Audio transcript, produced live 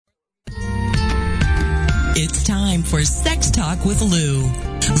It's time for Sex Talk with Lou.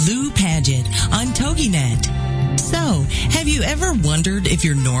 Lou Paget on TogiNet. So, have you ever wondered if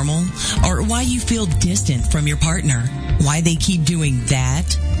you're normal or why you feel distant from your partner? Why they keep doing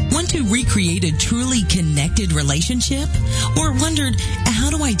that? Want to recreate a truly connected relationship? Or wondered, how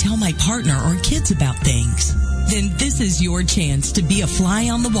do I tell my partner or kids about things? Then this is your chance to be a fly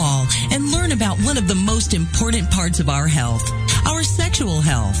on the wall and learn about one of the most important parts of our health, our sexual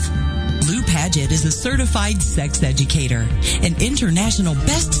health. Lou Paget is a certified sex educator, an international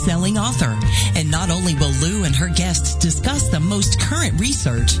best-selling author. And not only will Lou and her guests discuss the most current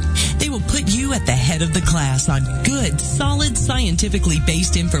research, they will put you at the head of the class on good, solid, scientifically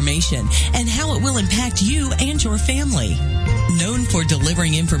based information and how it will impact you and your family. Known for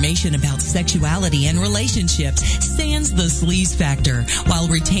delivering information about sexuality and relationships, sans the sleaze factor, while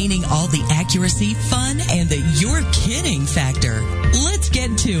retaining all the accuracy, fun, and the you're kidding factor. Let's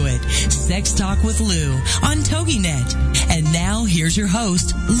get to it. Sex Talk with Lou on TogiNet. And now here's your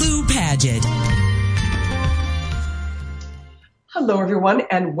host, Lou Paget. Hello, everyone,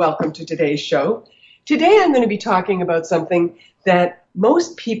 and welcome to today's show. Today I'm going to be talking about something that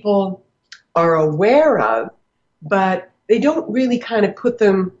most people are aware of, but they don't really kind of put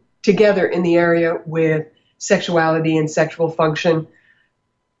them together in the area with sexuality and sexual function.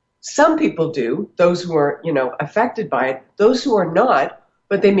 Some people do, those who are, affected by it, those who are not,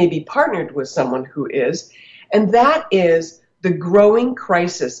 but they may be partnered with someone who is, and that is the growing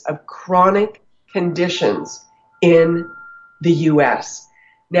crisis of chronic conditions in the U.S.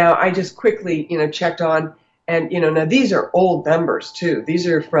 Now, I just quickly, checked on, and, now these are old numbers, too. These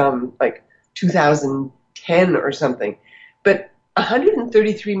are from, 2010 or something. But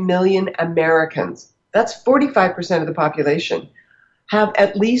 133 million Americans, that's 45% of the population, have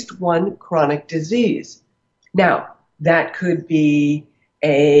at least one chronic disease. Now, that could be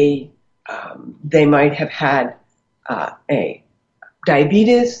they might have had a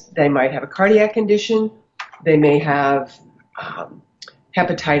diabetes, they might have a cardiac condition, they may have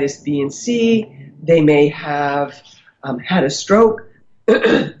hepatitis B and C, they may have had a stroke,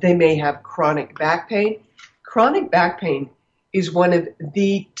 they may have chronic back pain. Chronic back pain is one of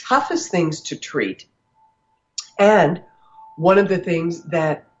the toughest things to treat, and one of the things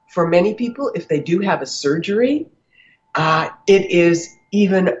that for many people, if they do have a surgery, it is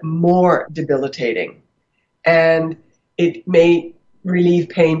even more debilitating. And it may relieve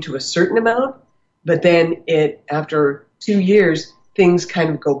pain to a certain amount, but then after 2 years, things kind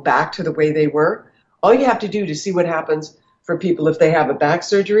of go back to the way they were. All you have to do to see what happens for people if they have a back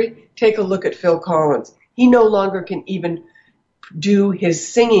surgery, take a look at Phil Collins. He no longer can even do his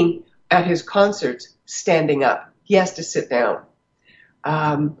singing at his concerts standing up. He has to sit down.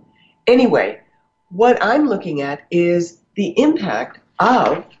 Anyway, what I'm looking at is the impact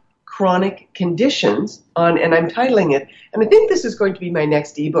of chronic conditions on, and I'm titling it, and I think this is going to be my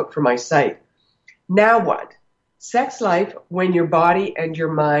next ebook for my site. Now what? Sex life when your body and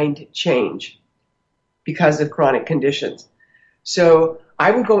your mind change because of chronic conditions. So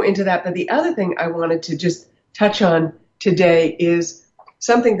I will go into that, but the other thing I wanted to just touch on today is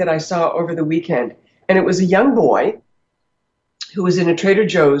something that I saw over the weekend. And it was a young boy who was in a Trader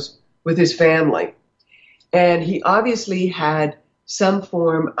Joe's with his family. And he obviously had some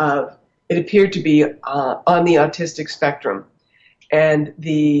form of, it appeared to be on the autistic spectrum. And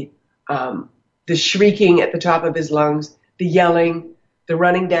the shrieking at the top of his lungs, the yelling, the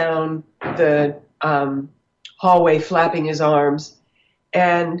running down the hallway, flapping his arms.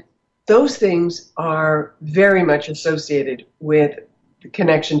 And those things are very much associated with the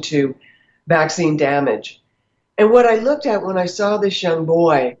connection to vaccine damage. And what I looked at when I saw this young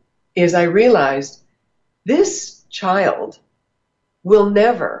boy is I realized this child will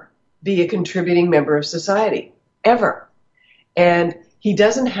never be a contributing member of society, ever. And he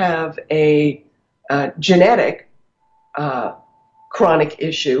doesn't have a genetic chronic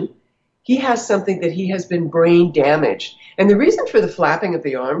issue. He has something that he has been brain damaged. And the reason for the flapping of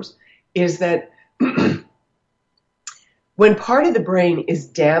the arms is that when part of the brain is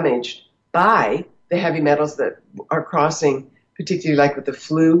damaged by the heavy metals that are crossing, particularly like with the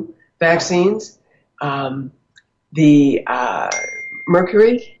flu vaccines, the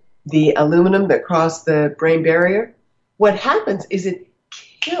mercury, the aluminum that cross the brain barrier, what happens is it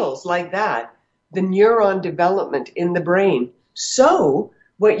kills like that the neuron development in the brain. So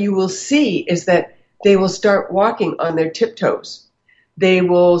what you will see is that they will start walking on their tiptoes. They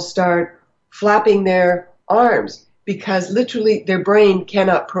will start flapping their arms because literally their brain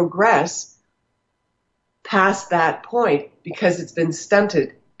cannot progress past that point because it's been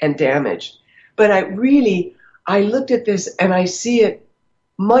stunted and damaged. But I looked at this and I see it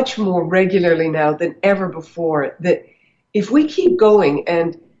much more regularly now than ever before that if we keep going,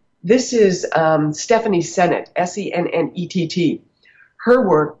 and this is Stephanie Sennett, Sennett, her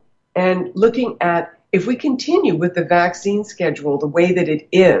work, and looking at if we continue with the vaccine schedule the way that it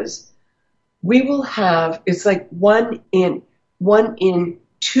is, we will have, it's like one in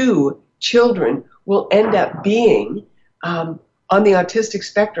two children will end up being on the autistic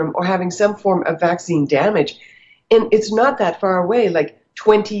spectrum or having some form of vaccine damage. And it's not that far away, like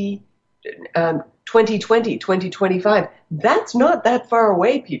 2025. That's not that far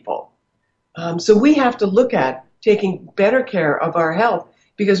away, people. So we have to look at taking better care of our health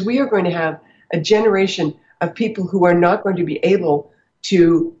because we are going to have a generation of people who are not going to be able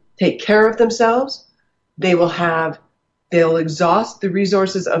to take care of themselves. They'll exhaust the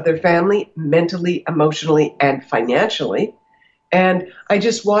resources of their family mentally, emotionally, and financially. And I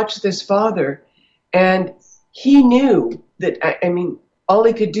just watched this father, and he knew that, I mean, all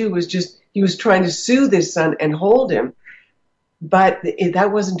he could do was he was trying to soothe his son and hold him, but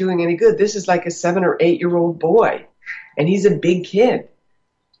that wasn't doing any good. This is like a 7 or 8 year old boy, and he's a big kid.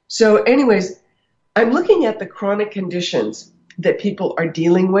 So anyways, I'm looking at the chronic conditions that people are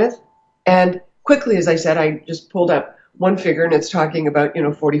dealing with, and quickly, as I said, I just pulled up one figure, and it's talking about,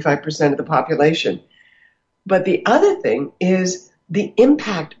 45% of the population. But the other thing is the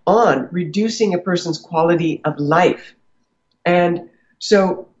impact on reducing a person's quality of life. And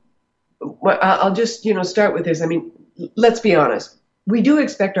so I'll just, start with this. I mean, let's be honest. We do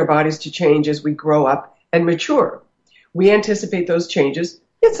expect our bodies to change as we grow up and mature. We anticipate those changes,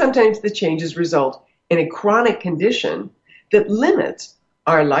 yet sometimes the changes result in a chronic condition that limits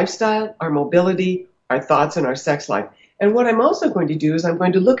our lifestyle, our mobility, our thoughts, and our sex life. And what I'm also going to do is I'm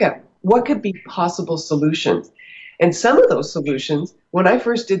going to look at what could be possible solutions. And some of those solutions, when I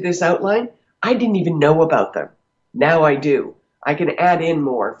first did this outline, I didn't even know about them. Now I do. I can add in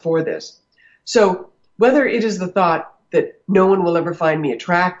more for this. So whether it is the thought that no one will ever find me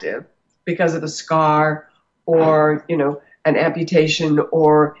attractive because of a scar or, an amputation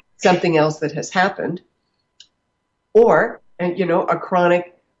or something else that has happened, or, a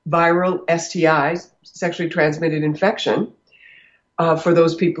chronic viral STIs, sexually transmitted infection, for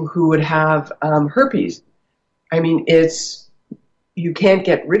those people who would have herpes. I mean, you can't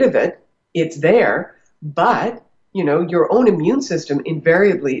get rid of it. It's there, but, your own immune system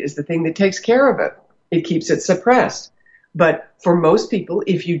invariably is the thing that takes care of it. It keeps it suppressed. But for most people,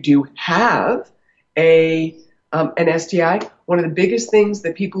 if you do have an STI, one of the biggest things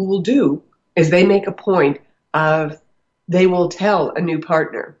that people will do is they make a point of they will tell a new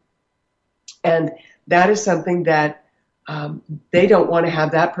partner. And that is something that they don't want to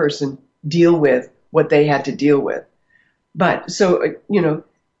have that person deal with what they had to deal with. But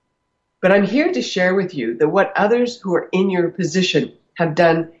but I'm here to share with you that what others who are in your position have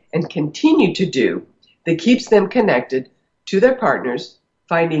done and continue to do that keeps them connected to their partners,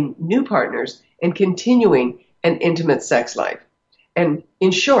 finding new partners, and continuing an intimate sex life. And in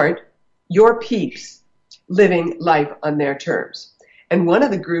short, your peeps living life on their terms. And one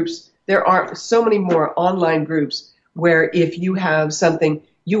of the groups, there are so many more online groups where if you have something,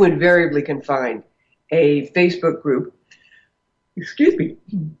 you invariably can find a Facebook group,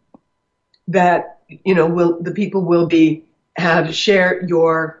 that, the people will share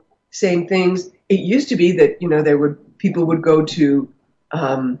your same things. It used to be that, people would go to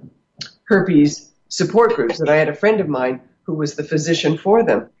herpes support groups, and I had a friend of mine who was the physician for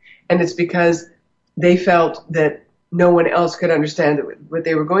them. And it's because they felt that no one else could understand what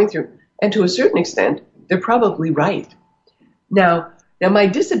they were going through. And to a certain extent, they're probably right. Now my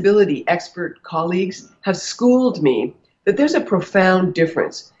disability expert colleagues have schooled me that there's a profound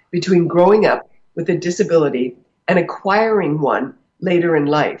difference between growing up with a disability and acquiring one later in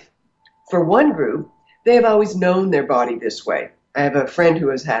life. For one group, they have always known their body this way. I have a friend who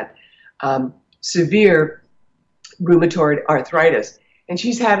has had severe rheumatoid arthritis, and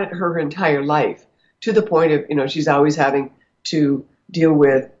she's had it her entire life, to the point of, she's always having to deal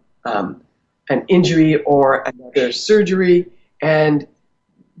with an injury or another surgery,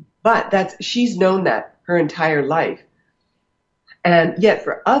 but she's known that her entire life. And yet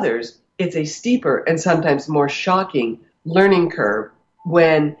for others, it's a steeper and sometimes more shocking learning curve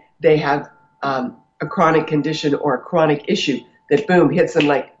when they have a chronic condition or a chronic issue that, boom, hits them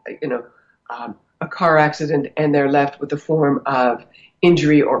like, a car accident, and they're left with a form of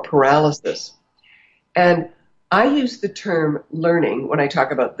injury or paralysis. And I use the term learning when I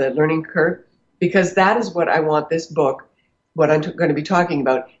talk about the learning curve, because that is what I want this book, what I'm going to be talking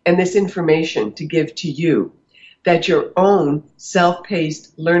about, and this information to give to you, that your own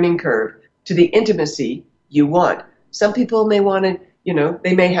self-paced learning curve to the intimacy you want. Some people may want to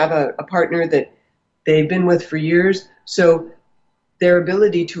they may have a partner that they've been with for years, so their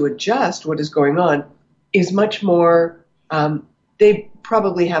ability to adjust what is going on is much more, they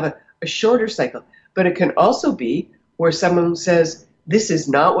probably have a shorter cycle. But it can also be where someone says, this is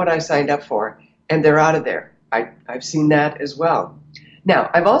not what I signed up for, and they're out of there. I've seen that as well. Now,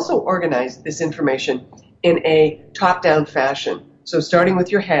 I've also organized this information in a top-down fashion. So starting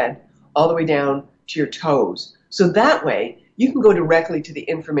with your head all the way down to your toes. So that way, you can go directly to the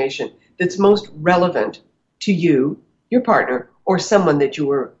information that's most relevant to you, your partner, or someone that you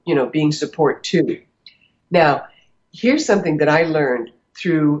were, being support to. Now, here's something that I learned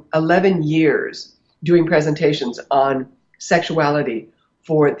through 11 years doing presentations on sexuality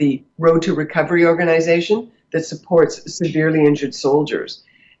for the Road to Recovery organization that supports severely injured soldiers.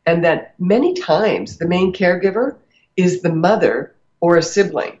 And that many times the main caregiver is the mother or a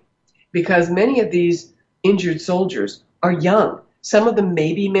sibling, because many of these injured soldiers are young. Some of them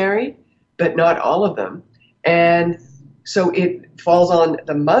may be married, but not all of them. And so it falls on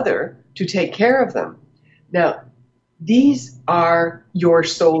the mother to take care of them. Now, these are your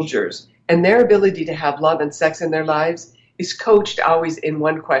soldiers, and their ability to have love and sex in their lives is coached always in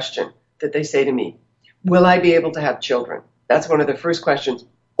one question that they say to me: will I be able to have children? That's one of the first questions.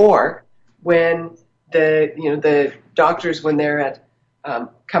 Or when the doctors, when they're at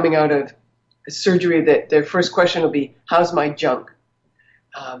coming out of surgery, that their first question will be, how's my junk?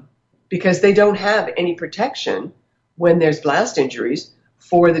 Because they don't have any protection when there's blast injuries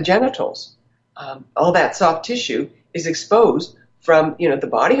for the genitals. All that soft tissue is exposed from, the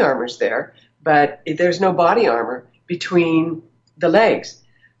body armor's there, but there's no body armor between the legs.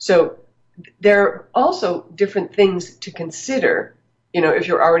 So there are also different things to consider, if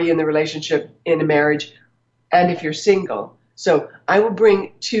you're already in the relationship, in a marriage, and if you're single. So I'm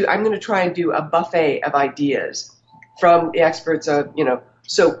going to try and do a buffet of ideas from the experts of,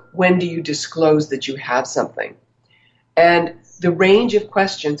 so when do you disclose that you have something? And the range of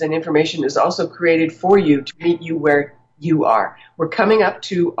questions and information is also created for you to meet you where you are. We're coming up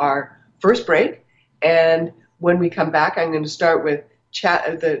to our first break, and when we come back, I'm going to start with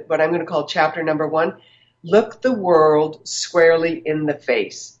what I'm going to call chapter number 1. Look the world squarely in the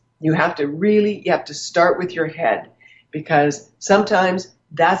face. You have to start with your head, because sometimes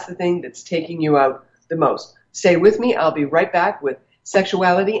that's the thing that's taking you out the most. Stay with me. I'll be right back with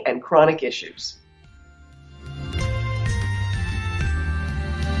sexuality and chronic issues.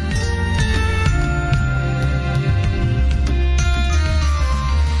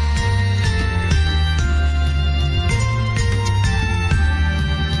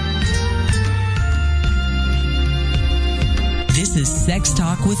 This is Sex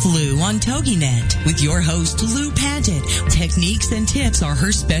Talk with Lou on TogiNet with your host, Lou Paget. Techniques and tips are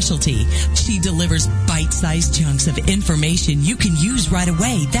her specialty. She delivers bite-sized chunks of information you can use right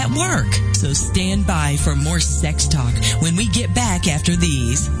away that work. So stand by for more Sex Talk when we get back after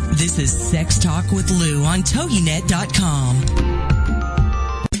these. This is Sex Talk with Lou on TogiNet.com.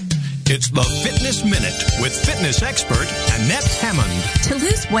 It's the Fitness Minute with fitness expert Annette Hammond. To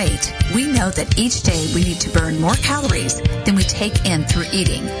lose weight, we know that each day we need to burn more calories than we take in through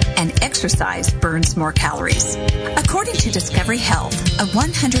eating, and exercise burns more calories. According to Discovery Health, a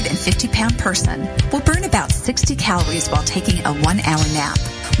 150-pound person will burn about 60 calories while taking a 1-hour nap.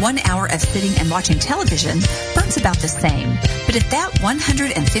 1 hour of sitting and watching television burns about the same. But if that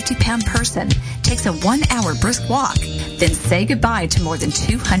 150-pound person takes a 1-hour brisk walk, then say goodbye to more than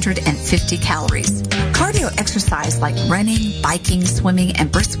 250 calories. Cardio exercise like running, biking, swimming,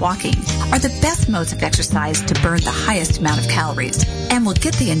 and brisk walking are the best modes of exercise to burn the highest amount of calories and will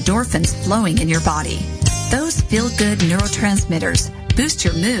get the endorphins flowing in your body. Those feel-good neurotransmitters boost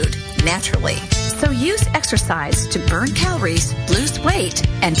your mood naturally. So use exercise to burn calories, lose weight,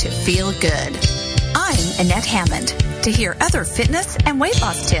 and to feel good. I'm Annette Hammond. To hear other fitness and weight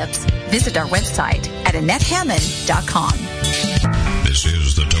loss tips, visit our website at AnnetteHammond.com. This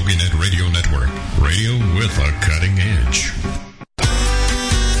is the TogiNet Radio Network, radio with a cutting edge.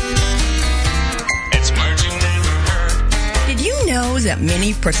 It's words you never heard. Did you know that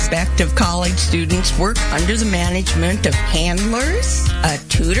many prospective college students work under the management of handlers? A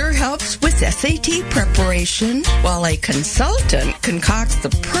tutor helps with SAT preparation, while a consultant concocts the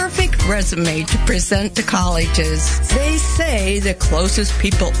perfect resume to present to colleges. They say the closest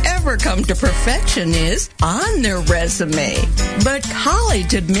people ever come to perfection is on their resume. But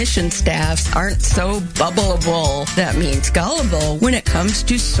college admission staffs aren't so bubbleable, that means gullible, when it comes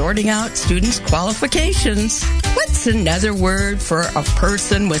to sorting out students' qualifications. What's another word for a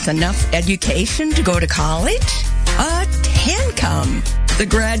person with enough education to go to college? A tancum. The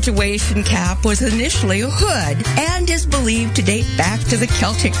graduation cap was initially a hood and is believed to date back to the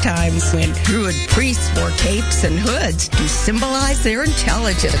Celtic times when Druid priests wore capes and hoods to symbolize their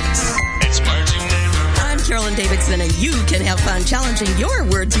intelligence. It's words you never heard. I'm Carolyn Davidson, and you can have fun challenging your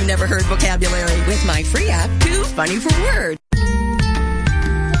words you never heard vocabulary with my free app, Too Funny for Words.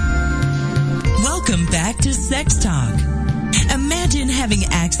 Welcome back to Sex Talk. Imagine having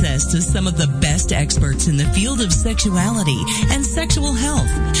access to some of the best experts in the field of sexuality and sexual health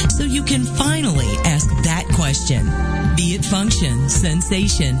so you can finally ask that question. Be it function,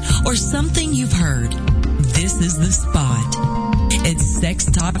 sensation, or something you've heard. This is the spot. It's Sex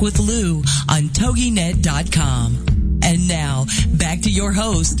Talk with Lou on TogiNet.com. And now, back to your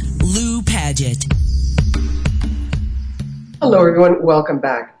host, Lou Paget. Hello, everyone. Welcome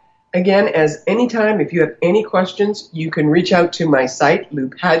back. Again, as anytime, if you have any questions, you can reach out to my site,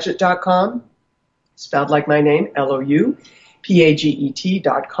 loupaget.com, spelled like my name,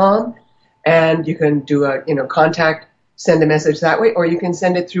 LOUPAGET.com, and you can do a, contact, send a message that way, or you can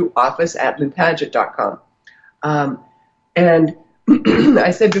send it through office@loupaget.com. And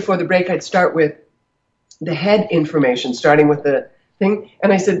I said before the break I'd start with the head information, starting with the thing,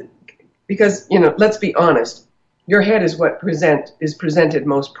 and I said, because, let's be honest, your head is what is presented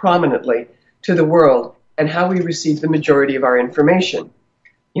most prominently to the world and how we receive the majority of our information,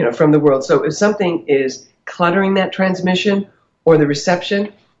 from the world. So if something is cluttering that transmission or the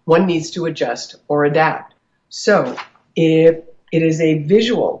reception, one needs to adjust or adapt. So if it is a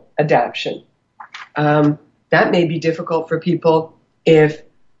visual adaptation, that may be difficult for people if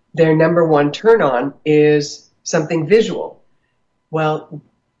their number one turn on is something visual. Well,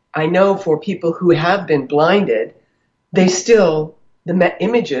 I know for people who have been blinded, the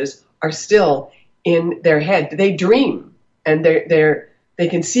images are still in their head. They dream, and they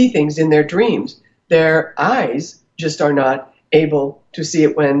can see things in their dreams. Their eyes just are not able to see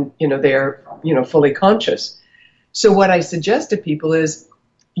it when, they're, fully conscious. So what I suggest to people is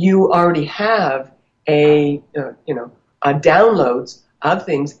you already have downloads of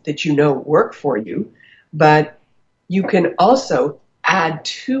things that work for you, but you can also add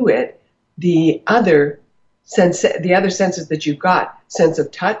to it the other senses that you've got, sense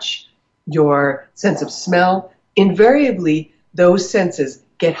of touch, your sense of smell. Invariably, those senses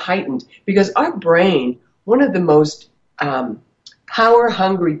get heightened because our brain, one of the most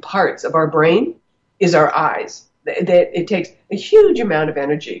power-hungry parts of our brain is our eyes. It takes a huge amount of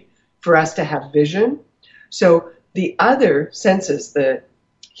energy for us to have vision. So the other senses, the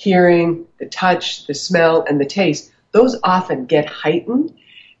hearing, the touch, the smell, and the taste, those often get heightened.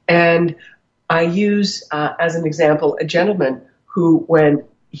 And I use, as an example, a gentleman who, when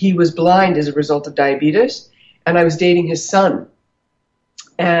he was blind as a result of diabetes, and I was dating his son,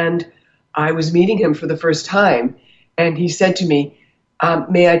 and I was meeting him for the first time, and he said to me,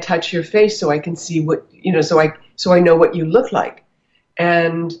 may I touch your face so I can see what, so I know what you look like?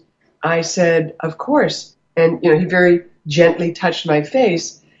 And I said, of course. And, he very gently touched my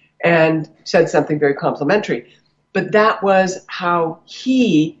face and said something very complimentary. But that was how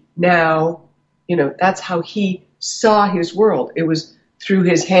he now, that's how he saw his world. It was through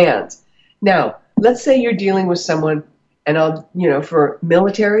his hands. Now, let's say you're dealing with someone, and for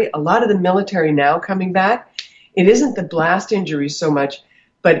military, a lot of the military now coming back, it isn't the blast injury so much,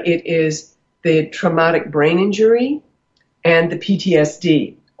 but it is the traumatic brain injury and the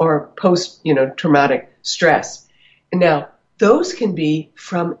PTSD, or post-traumatic stress. And now, those can be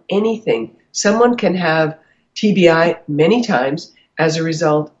from anything. Someone can have TBI many times as a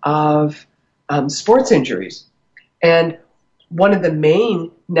result of sports injuries. And one of the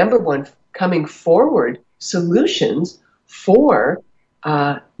main, number one, coming forward solutions for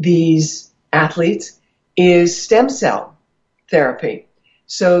these athletes is stem cell therapy.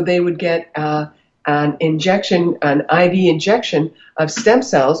 So they would get an injection, an IV injection of stem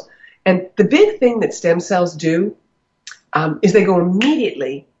cells. And the big thing that stem cells do is they go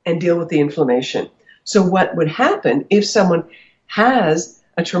immediately and deal with the inflammation. So what would happen if someone has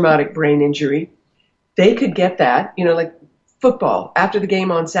a traumatic brain injury, they could get that, like football, after the game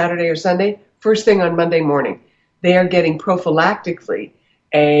on Saturday or Sunday, first thing on Monday morning, they are getting prophylactically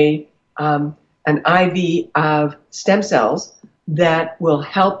an IV of stem cells that will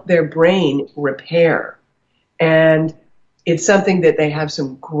help their brain repair. And it's something that they have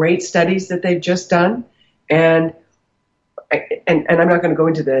some great studies that they've just done. And I'm not going to go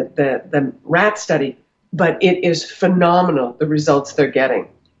into the rat study, but it is phenomenal, the results they're getting.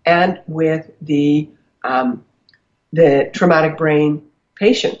 And with the traumatic brain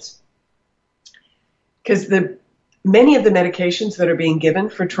patients. Because many of the medications that are being given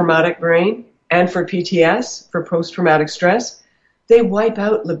for traumatic brain and for PTS, for post-traumatic stress, they wipe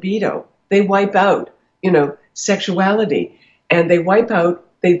out libido. They wipe out, sexuality. And they wipe out,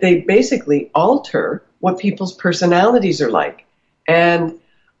 they basically alter what people's personalities are like. And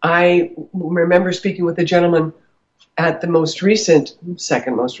I remember speaking with a gentleman at the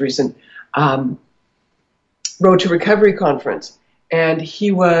second most recent Road to Recovery conference. And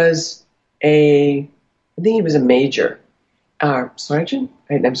he was I think he was a major sergeant.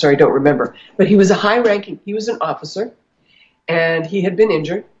 I'm sorry, I don't remember. But he was he was an officer, and he had been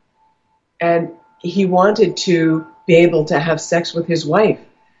injured, and he wanted to be able to have sex with his wife.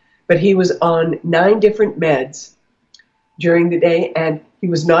 But he was on 9 different meds during the day, and he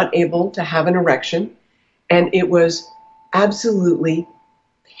was not able to have an erection. And it was absolutely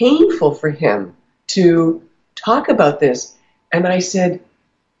painful for him to talk about this. And I said,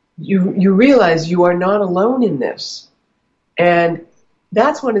 you realize you are not alone in this. And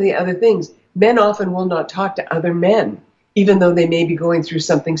that's one of the other things. Men often will not talk to other men, even though they may be going through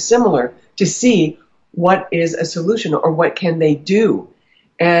something similar, to see what is a solution or what can they do.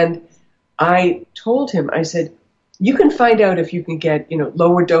 And I told him, I said, you can find out if you can get,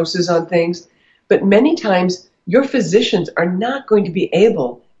 lower doses on things, but many times your physicians are not going to be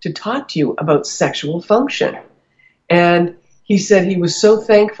able to talk to you about sexual function. And he said he was so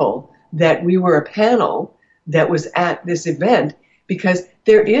thankful that we were a panel that was at this event, because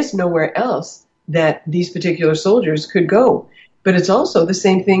there is nowhere else that these particular soldiers could go. But it's also the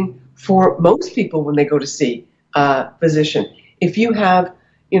same thing for most people when they go to see a physician. If you have,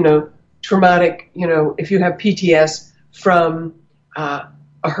 traumatic, if you have PTS from a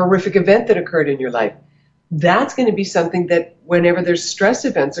horrific event that occurred in your life, that's going to be something that whenever there's stress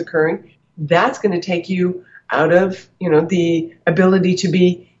events occurring, that's going to take you out of, the ability to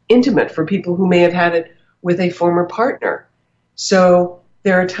be intimate for people who may have had it with a former partner. So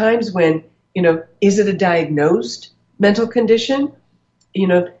there are times when, is it a diagnosed mental condition?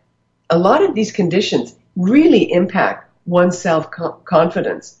 A lot of these conditions really impact one's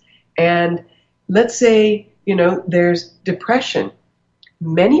self-confidence. And let's say, there's depression.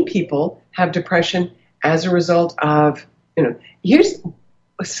 Many people have depression as a result of, here's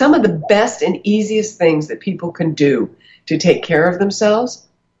some of the best and easiest things that people can do to take care of themselves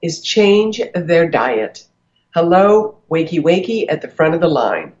is change their diet. Hello, wakey wakey at the front of the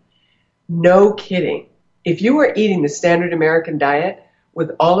line. No kidding. If you are eating the standard American diet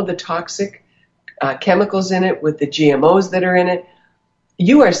with all of the toxic chemicals in it, with the GMOs that are in it,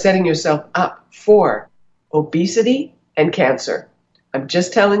 you are setting yourself up for obesity and cancer. I'm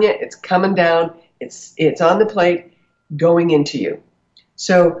just telling you, it's coming down. It's on the plate going into you.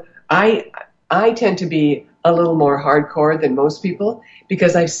 So I tend to be a little more hardcore than most people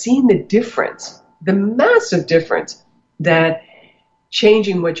because I've seen the difference, the massive difference that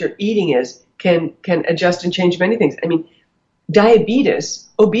changing what you're eating is can adjust and change many things. I mean,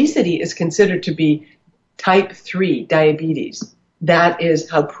 obesity is considered to be type 3 diabetes. That is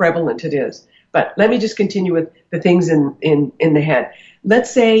how prevalent it is. But let me just continue with the things in the head.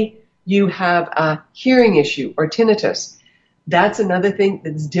 Let's say you have a hearing issue or tinnitus. That's another thing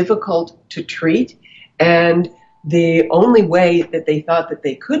that's difficult to treat. And the only way that they thought that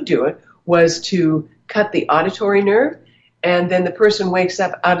they could do it was to cut the auditory nerve. And then the person wakes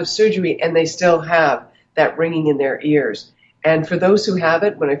up out of surgery and they still have that ringing in their ears. And for those who have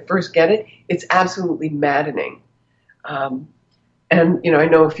it, when I first get it, it's absolutely maddening. And, I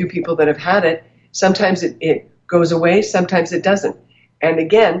know a few people that have had it. Sometimes it goes away, sometimes it doesn't. And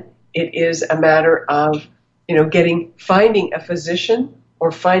again, it is a matter of, finding a physician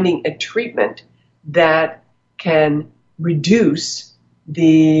or finding a treatment that can reduce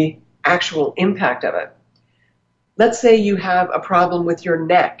the actual impact of it. Let's say you have a problem with your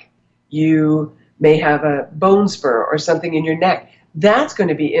neck. You may have a bone spur or something in your neck. That's going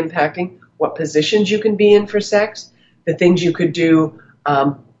to be impacting what positions you can be in for sex, the things you could do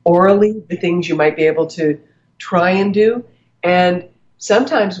orally, the things you might be able to try and do. And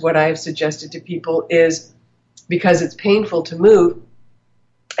sometimes what I've suggested to people is, because it's painful to move,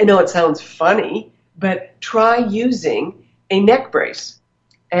 I know it sounds funny, but try using a neck brace.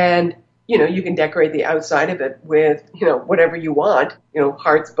 And, you can decorate the outside of it with, whatever you want,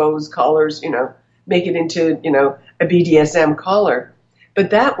 hearts, bows, collars, make it into, a BDSM collar. But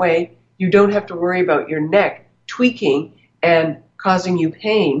that way, you don't have to worry about your neck tweaking and causing you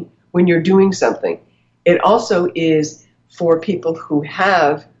pain when you're doing something. It also is for people who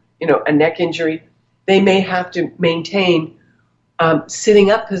have, a neck injury. They may have to maintain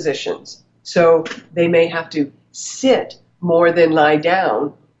sitting up positions. So they may have to sit more than lie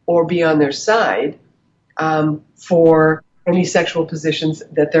down or be on their side for any sexual positions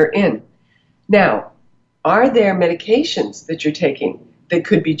that they're in. Now, are there medications that you're taking that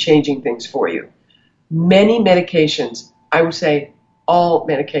could be changing things for you? Many medications, I would say all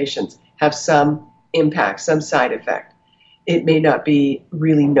medications, have some impact, some side effect. It may not be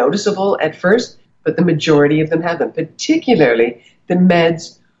really noticeable at first, but the majority of them have them, particularly the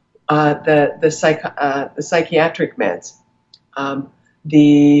meds, the psychiatric meds,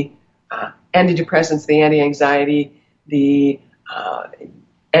 the antidepressants, the anti-anxiety, the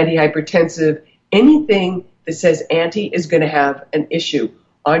antihypertensive. Anything that says anti is going to have an issue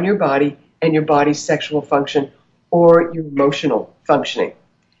on your body and your body's sexual function or your emotional functioning.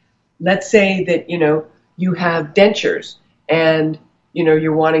 Let's say that, you have dentures and,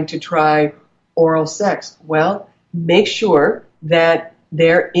 you're wanting to try oral sex. Well, make sure that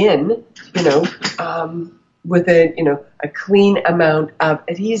they're in, with a clean amount of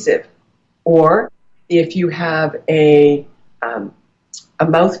adhesive. Or if you have a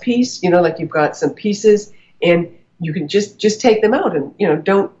mouthpiece, like you've got some pieces, and you can just take them out and,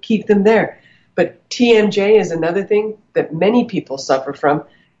 don't keep them there. But TMJ is another thing that many people suffer from.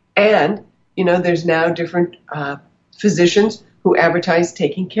 And, there's now different physicians who advertise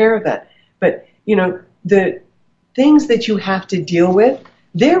taking care of that. But, the things that you have to deal with,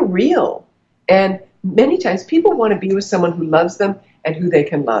 they're real. And many times people want to be with someone who loves them and who they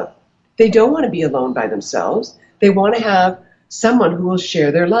can love. They don't want to be alone by themselves. They want to have someone who will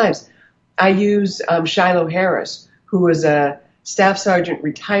share their lives. I use Shiloh Harris, who was a staff sergeant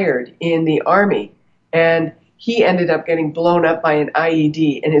retired in the Army, and he ended up getting blown up by an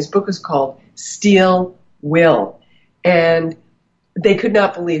IED, and his book is called Steel Will. And they could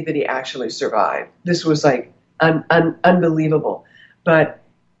not believe that he actually survived. This was like unbelievable. But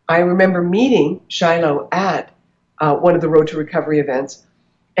I remember meeting Shiloh at one of the Road to Recovery events,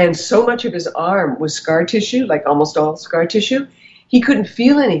 and so much of his arm was scar tissue, like almost all scar tissue. He couldn't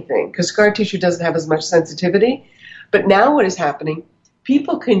feel anything because scar tissue doesn't have as much sensitivity. But now what is happening,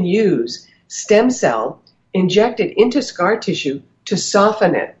 people can use stem cell injected into scar tissue to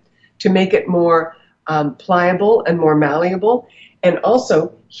soften it, to make it more pliable and more malleable. And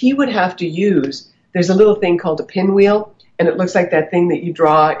also, he would have to use, there's a little thing called a pinwheel, and it looks like that thing that you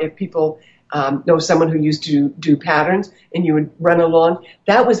draw if people know someone who used to do patterns, and you would run along.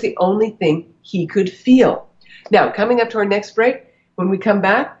 That was the only thing he could feel. Now, coming up to our next break, when we come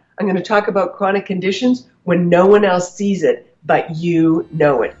back, I'm going to talk about chronic conditions when no one else sees it, but you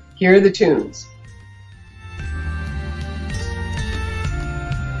know it. Here are the tunes.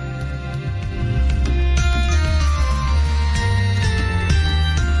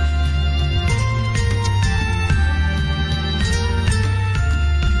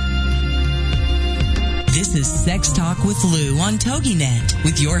 This is Sex Talk with Lou on TogiNet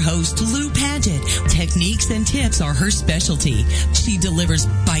with your host, Lou Paget. Techniques and tips are her specialty. She delivers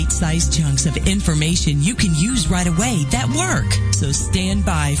bite-sized chunks of information you can use right away that work. So stand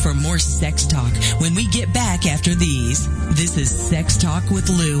by for more Sex Talk when we get back after these. This is Sex Talk with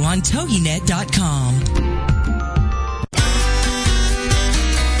Lou on TogiNet.com.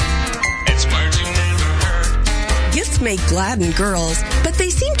 Gifts may gladden girls, but they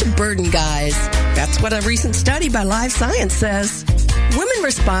seem to burden guys. That's what a recent study by Live Science says. Women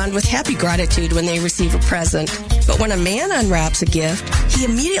respond with happy gratitude when they receive a present. But when a man unwraps a gift, he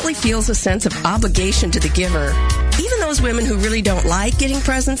immediately feels a sense of obligation to the giver. Even those women who really don't like getting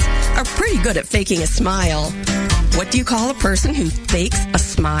presents are pretty good at faking a smile. What do you call a person who fakes a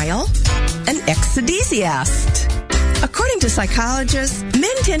smile? An exedesiast. According to psychologists,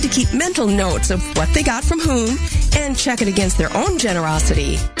 men tend to keep mental notes of what they got from whom and check it against their own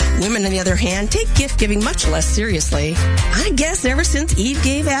generosity. Women, on the other hand, take gift-giving much less seriously. I guess ever since Eve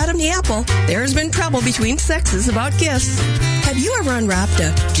gave Adam the apple, there's been trouble between sexes about gifts. Have you ever unwrapped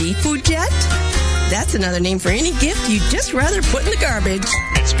a G-Food jet? That's another name for any gift you'd just rather put in the garbage.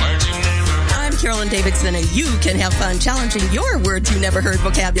 I'm Carolyn Davidson, and you can have fun challenging your words you never heard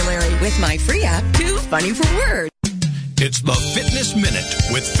vocabulary with my free app, Too Funny for Words. It's the Fitness Minute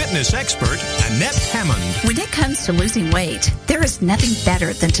with fitness expert Annette Hammond. When it comes to losing weight, there is nothing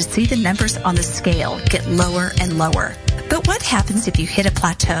better than to see the numbers on the scale get lower and lower. But what happens if you hit a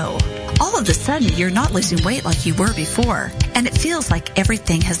plateau? All of a sudden, you're not losing weight like you were before, and it feels like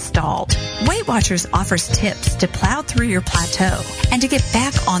everything has stalled. Weight Watchers offers tips to plow through your plateau and to get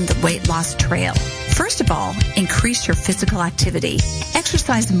back on the weight loss trail. First of all, increase your physical activity.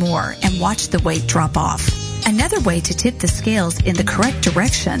 Exercise more and watch the weight drop off. Another way to tip the scales in the correct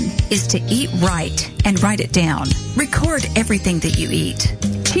direction is to eat right and write it down. Record everything that you eat.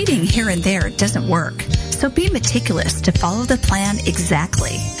 Cheating here and there doesn't work, so be meticulous to follow the plan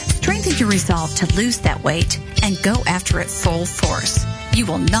exactly. Strengthen your resolve to lose that weight and go after it full force. You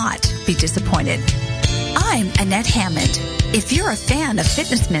will not be disappointed. I'm Annette Hammond. If you're a fan of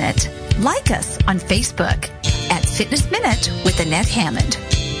Fitness Minute, like us on Facebook at Fitness Minute with Annette Hammond.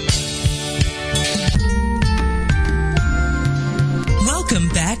 Welcome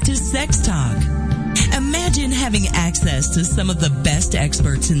back to Sex Talk. Imagine having access to some of the best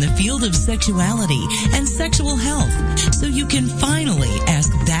experts in the field of sexuality and sexual health so you can finally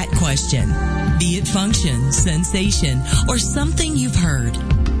ask that question. Be it function, sensation, or something you've heard.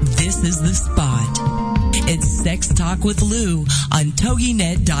 This is the spot. It's Sex Talk with Lou on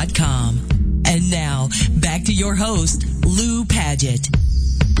TogiNet.com. And now, back to your host, Lou Paget.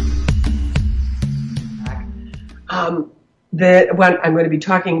 What I'm going to be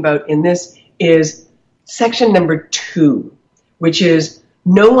talking about in this is section number 2, which is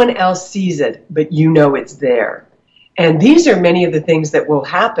no one else sees it, but you know it's there. And these are many of the things that will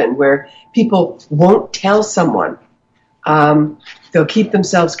happen where people won't tell someone. They'll keep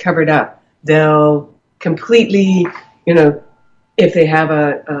themselves covered up. They'll completely, if they have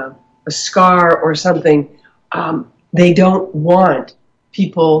a scar or something, they don't want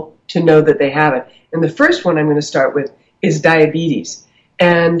people to know that they have it. And the first one I'm going to start with is diabetes.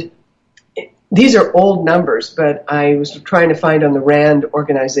 And these are old numbers, but I was trying to find on the RAND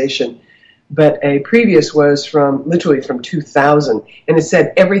organization, but a previous was literally from 2000, and it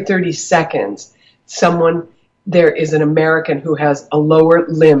said every 30 seconds there is an American who has a lower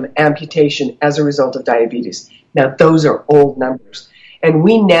limb amputation as a result of diabetes. Now, those are old numbers. And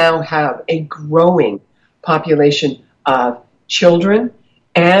we now have a growing population of children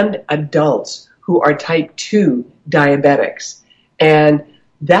and adults who are type 2 diabetics. And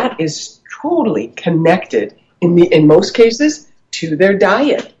that is totally connected in most cases to their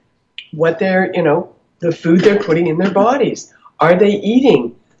diet. What they're, the food they're putting in their bodies. Are they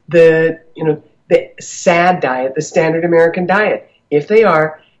eating the SAD diet, the standard American diet? If they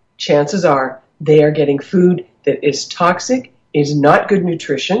are, chances are they are getting food that is toxic, is not good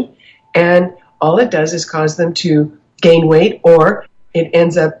nutrition, and all it does is cause them to gain weight, or it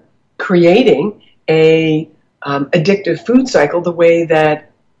ends up creating a addictive food cycle the way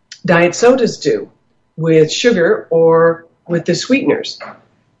that diet sodas do with sugar or with the sweeteners,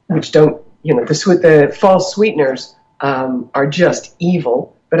 which don't, the false sweeteners are just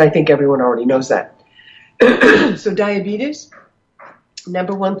evil, but I think everyone already knows that. So diabetes,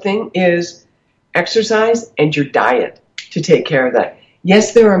 number one thing is exercise and your diet to take care of that.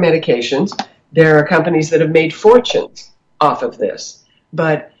 Yes, there are medications. There are companies that have made fortunes off of this,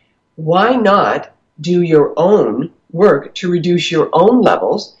 but why not do your own work to reduce your own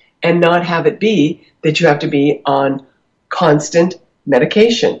levels and not have it be that you have to be on constant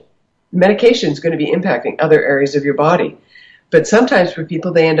medication? Medication is going to be impacting other areas of your body. But sometimes for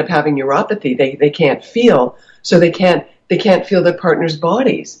people, they end up having neuropathy. They can't feel, so they can't feel their partner's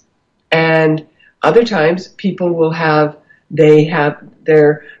bodies. And other times people will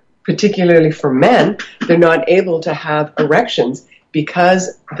they're particularly for men, they're not able to have erections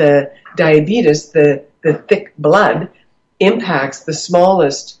because the diabetes, the thick blood, impacts the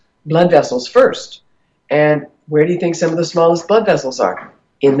smallest blood vessels first. And where do you think some of the smallest blood vessels are?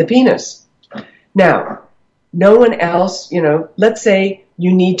 In the penis. Now, no one else, let's say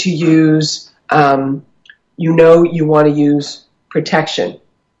you need to use, you want to use protection.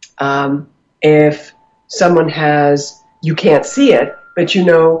 If someone you can't see it, but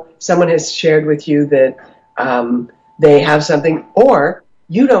someone has shared with you that they have something, or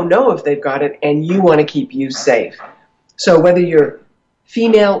you don't know if they've got it and you want to keep you safe. So whether you're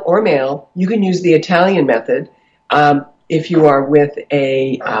female or male, you can use the Italian method if you are with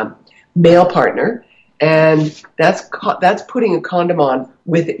a male partner, and that's putting a condom on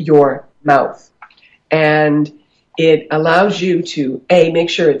with your mouth. And it allows you to, make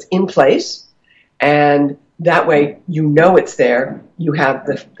sure it's in place, and that way it's there. You have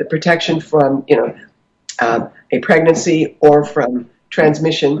the protection from, a pregnancy or from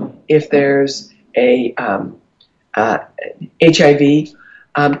transmission if there's a HIV.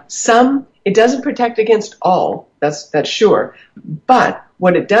 It doesn't protect against all, that's sure, but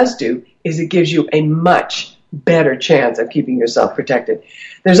what it does do is it gives you a much better chance of keeping yourself protected.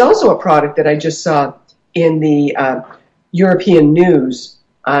 There's also a product that I just saw in the European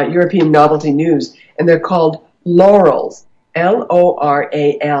novelty news, and they're called Lorals,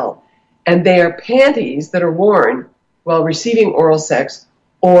 L-O-R-A-L, and they are panties that are worn while receiving oral sex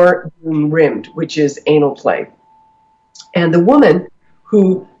or being rimmed, which is anal play. And the woman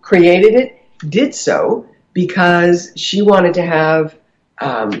who created it did so because she wanted to have,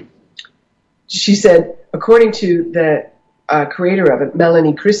 she said, according to the creator of it,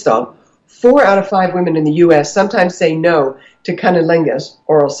 Melanie Christoph, 4 out of 5 women in the U.S. sometimes say no to cunnilingus,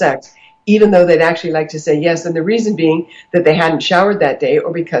 oral sex, even though they'd actually like to say yes, and the reason being that they hadn't showered that day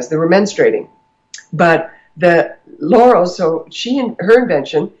or because they were menstruating. But the Lorals, so her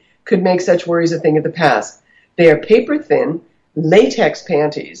invention could make such worries a thing of the past. They are paper-thin latex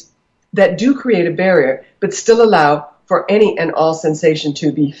panties that do create a barrier, but still allow for any and all sensation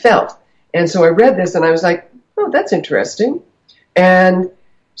to be felt. And so I read this and I was like, oh, that's interesting. And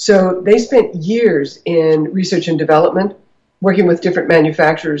so they spent years in research and development, working with different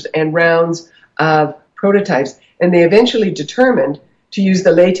manufacturers and rounds of prototypes, and they eventually determined to use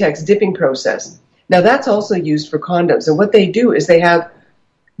the latex dipping process. Now that's also used for condoms, and what they do is they have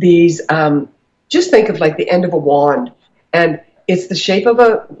these, just think of like the end of a wand, and it's the shape of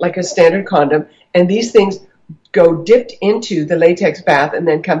a standard condom, and these things go dipped into the latex bath and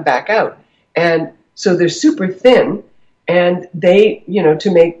then come back out. And so they're super thin, and they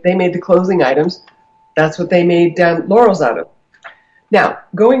made the clothing items. That's what they made Lorals out of. Now,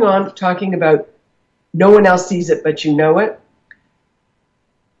 going on, talking about no one else sees it, but you know it.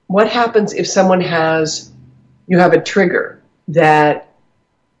 What happens if you have a trigger that,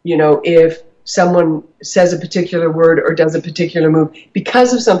 if someone says a particular word or does a particular move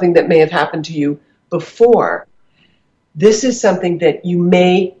because of something that may have happened to you before, this is something that you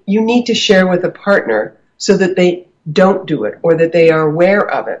need to share with a partner so that they don't do it or that they are aware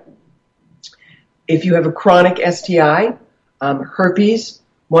of it. If you have a chronic STI, herpes,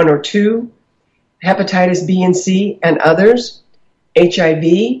 1 or 2, hepatitis B and C and others,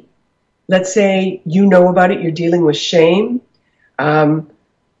 HIV, let's say you know about it, you're dealing with shame.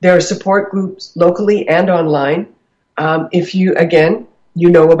 There are support groups locally and online. If you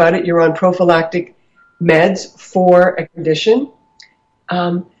know about it, you're on prophylactic meds for a condition.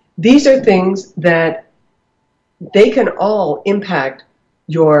 These are things that they can all impact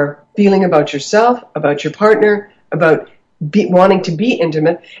your feeling about yourself, about your partner, about wanting to be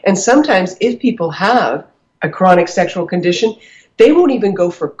intimate. And sometimes if people have a chronic sexual condition, they won't even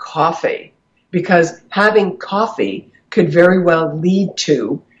go for coffee because having coffee could very well lead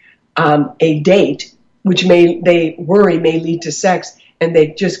to a date, which they worry may lead to sex, and they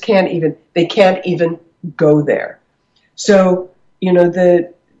just can't even go there. So,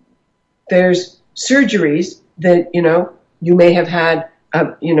 there's surgeries that, you may have had,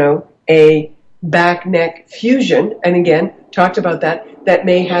 a back neck fusion, and again, talked about that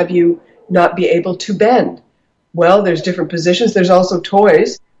may have you not be able to bend. Well, there's different positions. There's also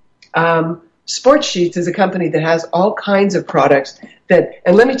toys. Sports Sheets is a company that has all kinds of products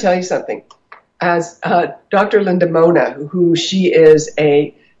and let me tell you something. As Dr. Linda Mona, who she is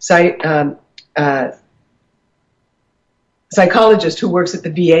a psychologist who works at the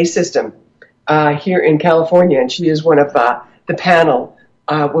VA system here in California, and she is one of the panel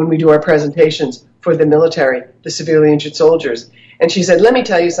when we do our presentations for the military, the severely injured soldiers. And she said, let me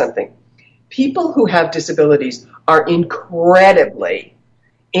tell you something. People who have disabilities are incredibly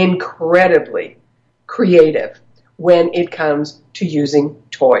creative when it comes to using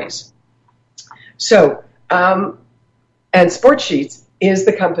toys. So, and Sports Sheets is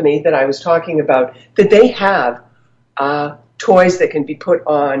the company that I was talking about, that they have toys that can be put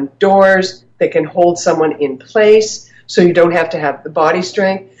on doors, that can hold someone in place, so you don't have to have the body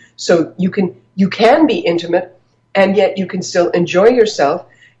strength. So you can be intimate, and yet you can still enjoy yourself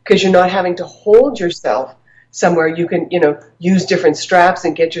because you're not having to hold yourself somewhere. You can, use different straps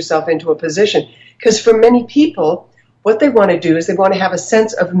and get yourself into a position. Because for many people, what they want to do is they want to have a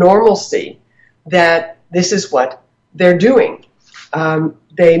sense of normalcy, that this is what they're doing.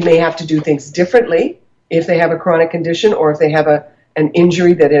 They may have to do things differently if they have a chronic condition or if they have an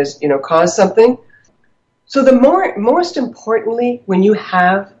injury that has, caused something. So most importantly, when you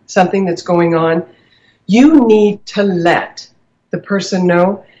have something that's going on, you need to let the person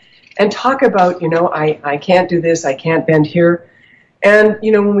know and talk about, I can't do this, I can't bend here. And,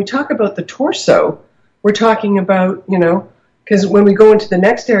 when we talk about the torso, we're talking about, because when we go into the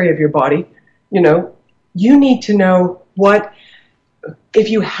next area of your body, you need to know if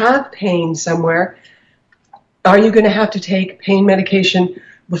you have pain somewhere, are you going to have to take pain medication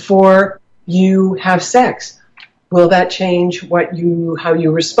before you have sex? Will that change how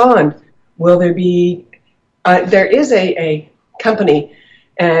you respond? Will there be, there is a company,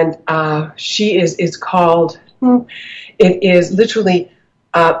 and it's called, it is literally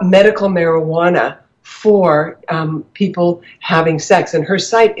medical marijuana for people having sex. And her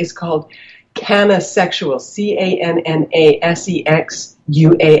site is called Canasexual,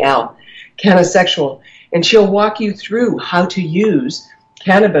 Canasexual, Canasexual. And she'll walk you through how to use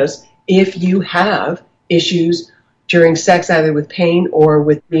cannabis if you have issues during sex, either with pain or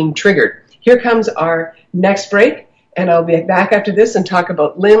with being triggered. Here comes our next break, and I'll be back after this and talk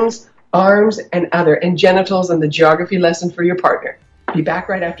about limbs, arms and other, and genitals and the geography lesson for your partner. Be back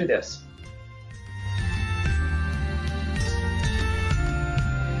right after this.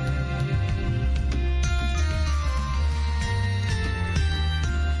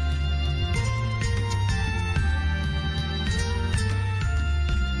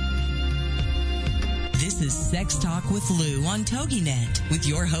 This is Sex Talk with Lou on TogiNet with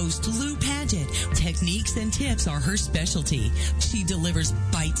your host, Lou Paget. Techniques and tips are her specialty. She delivers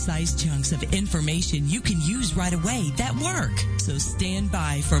bite-sized chunks of information you can use right away that work. So stand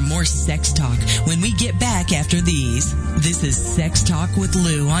by for more sex talk when we get back after these. This is Sex Talk with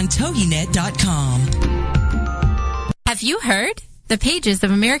Lou on TogiNet.com. Have you heard? The pages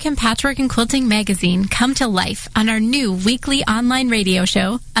of American Patchwork and Quilting magazine come to life on our new weekly online radio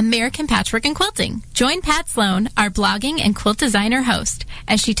show, American Patchwork and Quilting. Join Pat Sloan, our blogging and quilt designer host,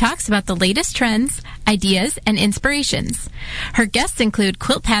 as she talks about the latest trends, ideas, and inspirations. Her guests include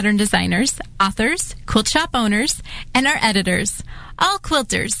quilt pattern designers, authors, quilt shop owners, and our editors. All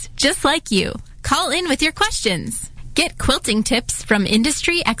quilters, just like you. Call in with your questions. Get quilting tips from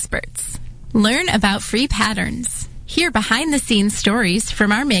industry experts. Learn about free patterns. Hear behind-the-scenes stories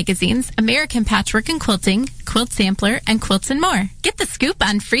from our magazines, American Patchwork and Quilting, Quilt Sampler, and Quilts and More. Get the scoop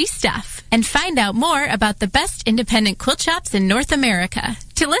on free stuff and find out more about the best independent quilt shops in North America.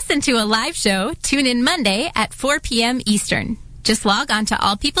 To listen to a live show, tune in Monday at 4 p.m. Eastern. Just log on to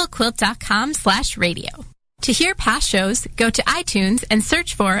allpeoplequilt.com/radio. To hear past shows, go to iTunes and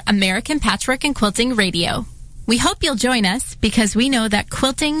search for American Patchwork and Quilting Radio. We hope you'll join us because we know that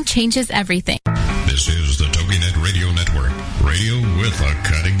quilting changes everything. This is the TogiNet Radio Network. Radio with a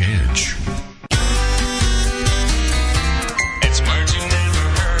cutting edge. It's words you never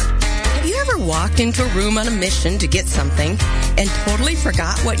heard. Have you ever walked into a room on a mission to get something and totally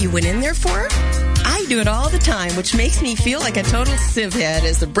forgot what you went in there for? I do it all the time, which makes me feel like a total civhead,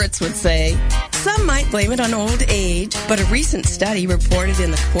 as the Brits would say. Some might blame it on old age, but a recent study reported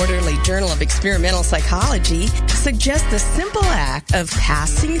in the Quarterly Journal of Experimental Psychology suggests the simple act of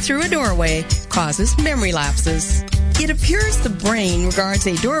passing through a doorway causes memory lapses. It appears the brain regards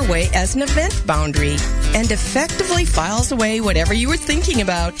a doorway as an event boundary and effectively files away whatever you were thinking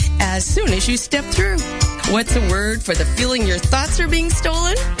about as soon as you step through. What's the word for the feeling your thoughts are being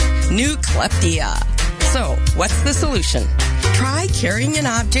stolen? Nucleptia. So, what's the solution? Try carrying an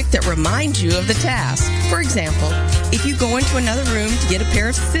object that reminds you of the task. For example, if you go into another room to get a pair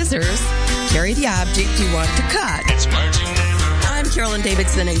of scissors, carry the object you want to cut. It's words you never heard. I'm Carolyn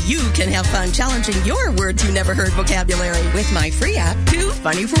Davidson, and you can have fun challenging your words you never heard vocabulary with my free app, Too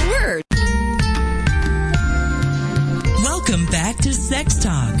Funny for Words. Welcome back to Sex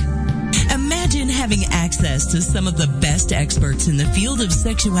Talk. Imagine having access to some of the best experts in the field of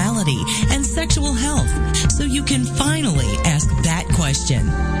sexuality and sexual health so you can finally ask that question.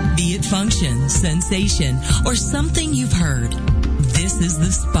 Be it function, sensation, or something you've heard. This is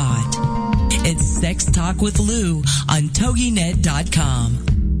the spot. It's Sex Talk with Lou on TogiNet.com.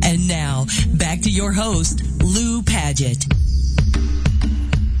 And now, back to your host, Lou Paget.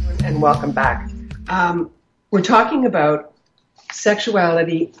 And welcome back. We're talking about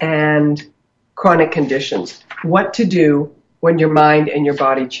sexuality and chronic conditions. What to do when your mind and your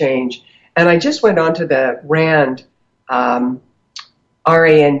body change. And I just went onto the RAND,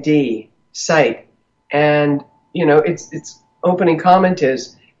 RAND site, and its opening comment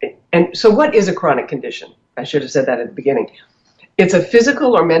is, and so what is a chronic condition? I should have said that at the beginning. It's a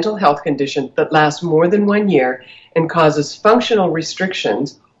physical or mental health condition that lasts more than 1 year and causes functional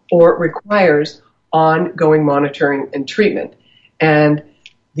restrictions or requires ongoing monitoring and treatment. And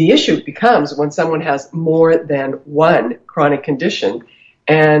the issue becomes when someone has more than one chronic condition.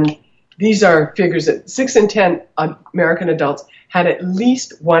 And these are figures that 6 in 10 American adults had at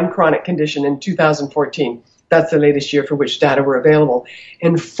least one chronic condition in 2014. That's the latest year for which data were available.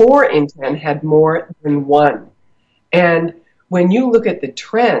 And 4 in 10 had more than one. And when you look at the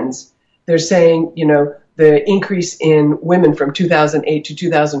trends, they're saying, the increase in women from 2008 to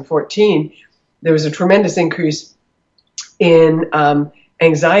 2014, there was a tremendous increase in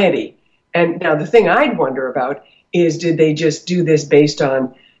anxiety. And now the thing I'd wonder about is, did they just do this based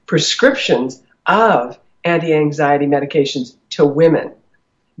on prescriptions of anti-anxiety medications to women?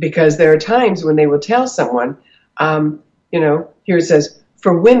 Because there are times when they will tell someone, here it says,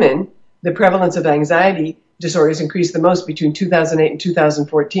 for women, the prevalence of anxiety disorders increased the most between 2008 and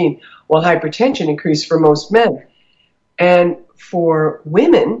 2014, while hypertension increased for most men. And for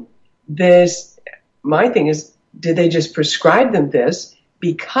women, my thing is, did they just prescribe them this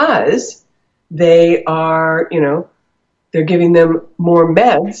because they are, they're giving them more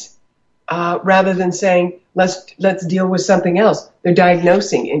meds rather than saying, let's deal with something else. They're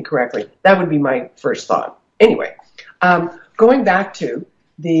diagnosing incorrectly. That would be my first thought. Anyway, going back to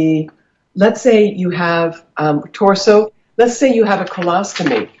let's say you have torso, let's say you have a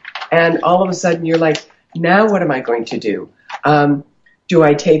colostomy, and all of a sudden you're like, now what am I going to do? Do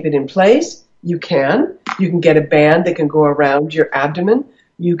I tape it in place? You can. You can get a band that can go around your abdomen.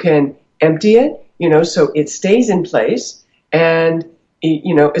 You can empty it, so it stays in place, and,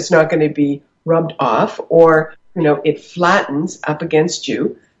 it's not going to be rubbed off, or, it flattens up against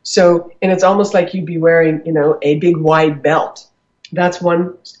you. So, and it's almost like you'd be wearing, a big wide belt. That's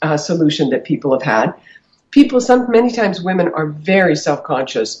one solution that people have had. Many times women are very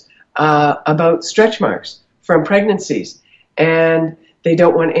self-conscious about stretch marks from pregnancies, and they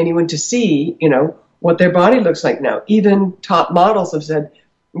don't want anyone to see, what their body looks like now. Even top models have said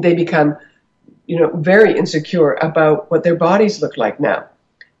they become, very insecure about what their bodies look like now.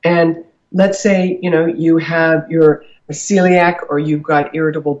 And let's say, you're a celiac, or you've got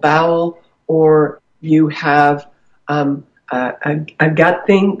irritable bowel, or you have a gut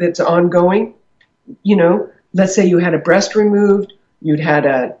thing that's ongoing. Let's say you had a breast removed, you'd had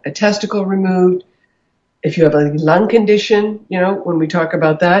a testicle removed. If you have a lung condition, when we talk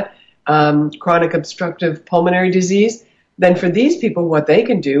about that, chronic obstructive pulmonary disease, then for these people, what they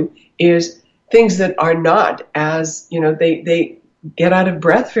can do is things that are not as, they get out of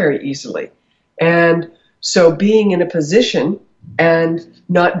breath very easily. And so being in a position and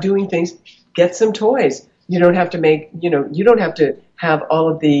not doing things, get some toys. You don't have to you don't have to have all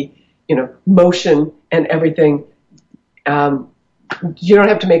of the, motion and everything. You don't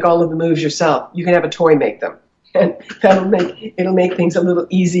have to make all of the moves yourself. You can have a toy make them. And it'll make things a little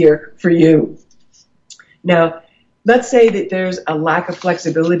easier for you. Now, let's say that there's a lack of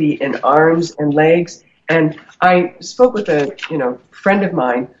flexibility in arms and legs. And I spoke with a, friend of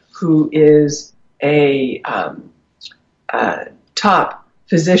mine who is a top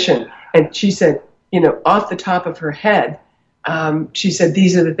physician. And she said, off the top of her head, she said,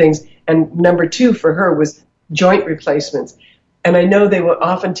 these are the things. And number 2 for her was joint replacements. And I know they will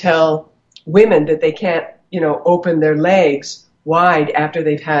often tell women that they can't, open their legs wide after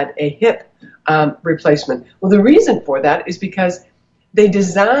they've had a hip replacement. Well, the reason for that is because they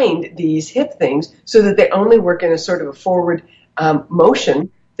designed these hip things so that they only work in a sort of a forward motion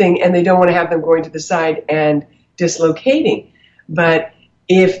thing, and they don't want to have them going to the side and dislocating. But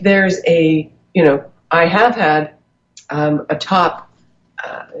if there's I have had a top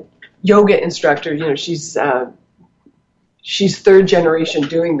yoga instructor, she's 3rd generation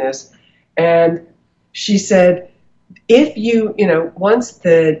doing this, and she said, if once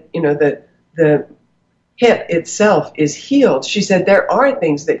the hip itself is healed, she said there are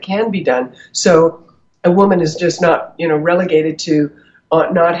things that can be done. So a woman is just not, relegated to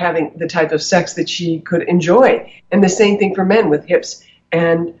not having the type of sex that she could enjoy. And the same thing for men with hips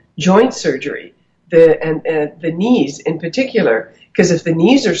and joint surgery, the knees in particular. Because if the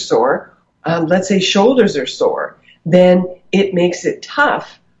knees are sore, let's say shoulders are sore, then it makes it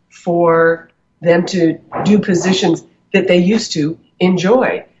tough for them to do positions that they used to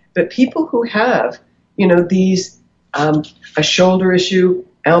enjoy. But people who have, these, a shoulder issue,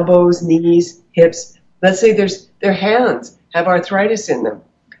 elbows, knees, hips, let's say their hands have arthritis in them.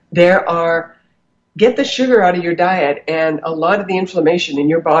 Get the sugar out of your diet, and a lot of the inflammation in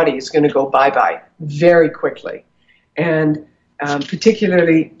your body is going to go bye-bye very quickly. And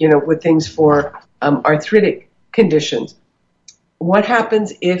particularly, with things for arthritic conditions. What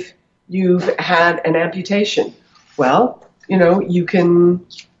happens if you've had an amputation? Well, you can,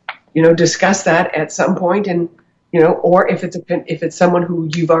 discuss that at some point, and, or if it's someone who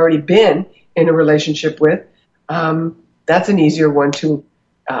you've already been in a relationship with, that's an easier one to,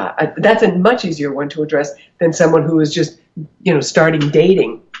 that's a much easier one to address than someone who is just, starting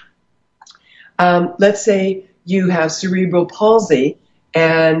dating. Let's say you have cerebral palsy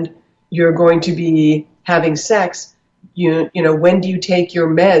and you're going to be having sex. When do you take your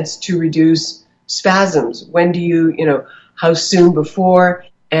meds to reduce spasms? When do you, how soon before,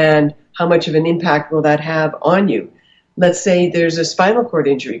 and how much of an impact will that have on you? Let's say there's a spinal cord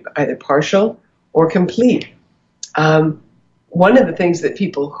injury, either partial or complete. One of the things that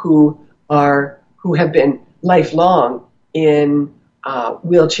people who have been lifelong in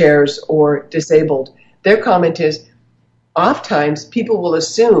wheelchairs or disabled, their comment is, oftentimes people will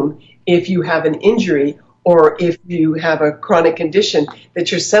assume if you have an injury or if you have a chronic condition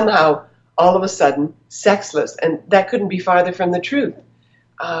that you're somehow all of a sudden sexless, and that couldn't be farther from the truth.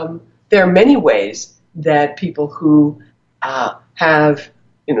 There are many ways that people who have,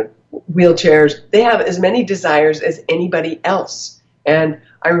 wheelchairs, they have as many desires as anybody else. And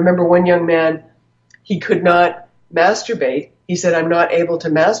I remember one young man, he could not masturbate. He said, I'm not able to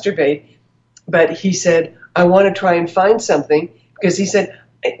masturbate. But he said, I want to try and find something, because he said,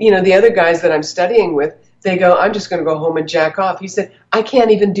 the other guys that I'm studying with, they go, I'm just going to go home and jack off. He said, I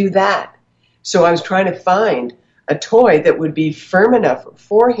can't even do that. So I was trying to find a toy that would be firm enough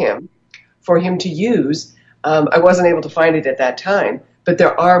for him to use. I wasn't able to find it at that time, but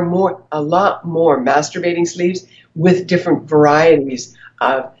there are a lot more masturbating sleeves with different varieties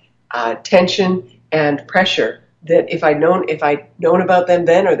of tension and pressure that if I'd known about them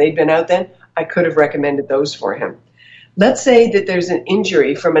then, or they'd been out then, I could have recommended those for him. Let's say that there's an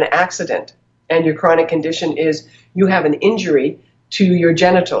injury from an accident, and your chronic condition is you have an injury to your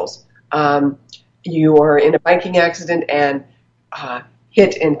genitals. You are in a biking accident and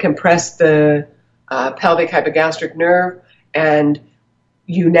hit and compress the pelvic hypogastric nerve, and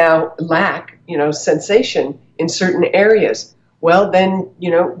you now lack, sensation in certain areas. Well, then,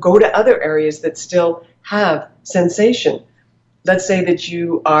 go to other areas that still have sensation. Let's say that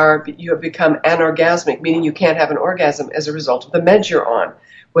you have become anorgasmic, meaning you can't have an orgasm as a result of the meds you're on,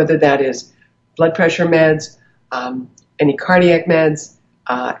 whether that is blood pressure meds, any cardiac meds,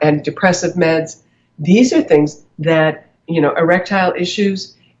 antidepressive meds. These are things that, erectile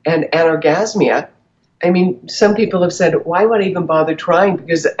issues and anorgasmia. I mean, some people have said, why would I even bother trying?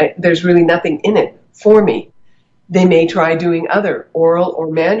 Because there's really nothing in it for me. They may try doing other oral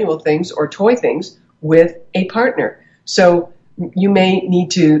or manual things or toy things with a partner. So you may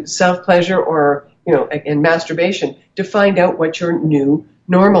need to self-pleasure or, and masturbation to find out what your new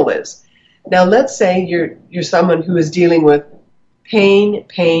normal is. Now, let's say you're someone who is dealing with pain,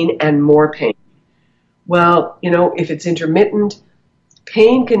 and more pain. Well, if it's intermittent,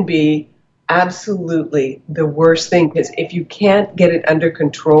 pain can be absolutely the worst thing, because if you can't get it under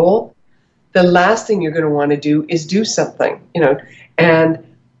control, the last thing you're going to want to do is do something, And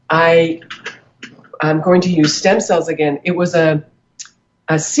I'm going to use stem cells again. It was a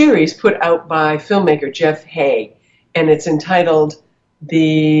series put out by filmmaker Jeff Hay, and it's entitled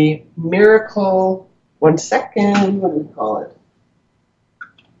The Miracle, what do we call it?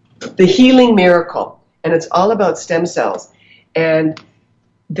 The Healing Miracle. And it's all about stem cells. And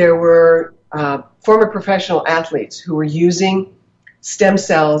there were former professional athletes who were using stem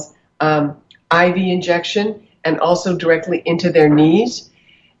cells, IV injection, and also directly into their knees.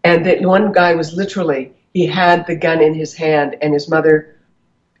 And that one guy was he had the gun in his hand, and his mother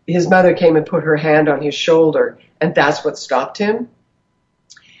came and put her hand on his shoulder, and that's what stopped him.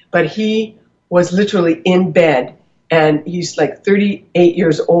 But he was literally in bed, and he's like 38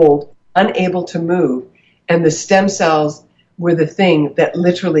 years old, unable to move, and the stem cells were the thing that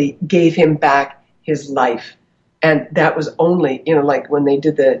literally gave him back his life. And that was only, like when they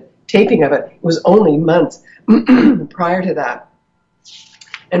did the taping of it, it was only months prior to that.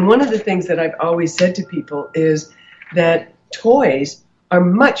 And one of the things that I've always said to people is that toys are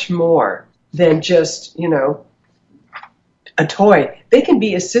much more than just, a toy. They can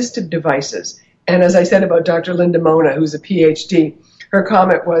be assistive devices. And as I said about Dr. Linda Mona, who's a PhD, her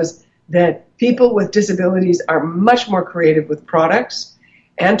comment was that people with disabilities are much more creative with products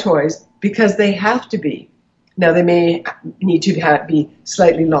and toys because they have to be. Now, they may need to be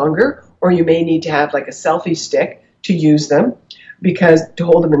slightly longer, or you may need to have like a selfie stick to use them to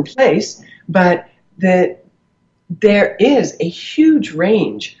hold them in place. But there is a huge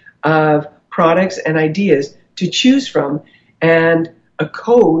range of products and ideas to choose from, and a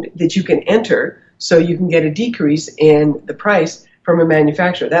code that you can enter so you can get a decrease in the price from a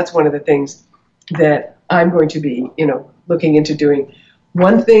manufacturer. That's one of the things that I'm going to be, looking into doing.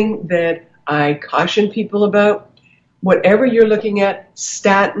 One thing that I caution people about, whatever you're looking at,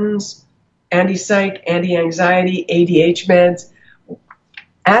 statins, anti-psych, anti-anxiety, ADH meds,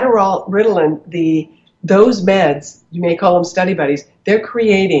 Adderall, Ritalin, those meds, you may call them study buddies, they're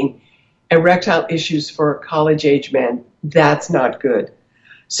creating erectile issues for college-age men. That's not good.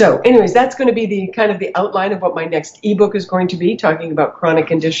 So anyways, that's going to be the outline of what my next ebook is going to be, talking about chronic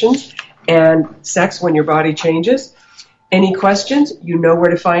conditions and sex when your body changes. Any questions, you know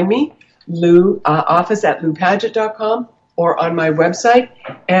where to find me, office at loupadgett.com or on my website.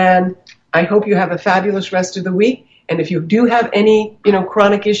 And I hope you have a fabulous rest of the week. And if you do have any,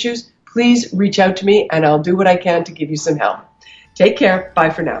 chronic issues, please reach out to me and I'll do what I can to give you some help. Take care. Bye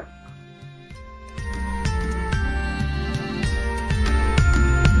for now.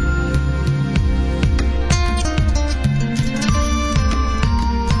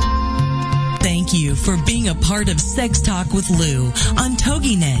 Thank you for being a part of Sex Talk with Lou on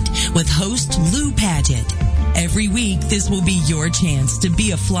TogiNet with host Lou Padgett. Every week, this will be your chance to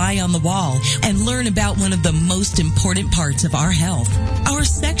be a fly on the wall and learn about one of the most important parts of our health, our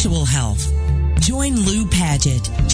sexual health. Join Lou Paget.